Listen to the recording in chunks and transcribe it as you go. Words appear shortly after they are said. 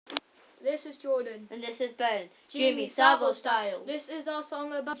This is Jordan. And this is Ben. Jimmy Savile style. This is our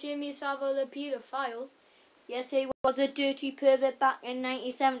song about Jimmy Savile, the paedophile. Yes, he was a dirty pervert back in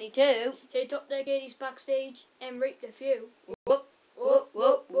 1972. He took the kiddies backstage and raped a few. Whoop, whoop,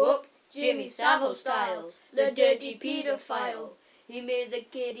 whoop, whoop. Jimmy Savile style. The dirty paedophile. He made the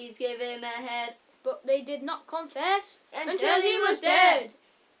kiddies give him a head. But they did not confess Until he was dead.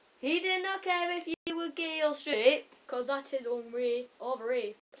 He did not care if you were gay or straight. 'Cause that's his own way of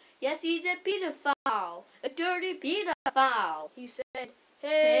rape. Yes, he's a paedophile. A dirty paedophile. He said,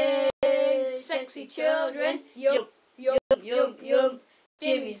 hey, sexy children. Yup, yup, yup, yup.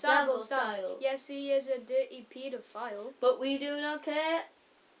 Jimmy Savile style. Yes, he is a dirty paedophile. But we do not care.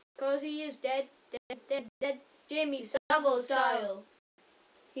 'Cause he is dead, dead, dead, dead. Jimmy Savile style.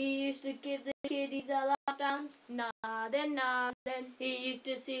 He used to give the kiddies a lap dance. Nah then, nah then. He used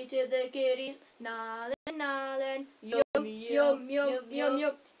to say to the kiddies, Nah then, nah then. Yum, Yum, yum, yum,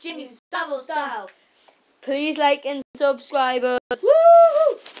 yum. Jimmy Savile style. Please like and subscribe us.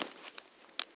 Woo!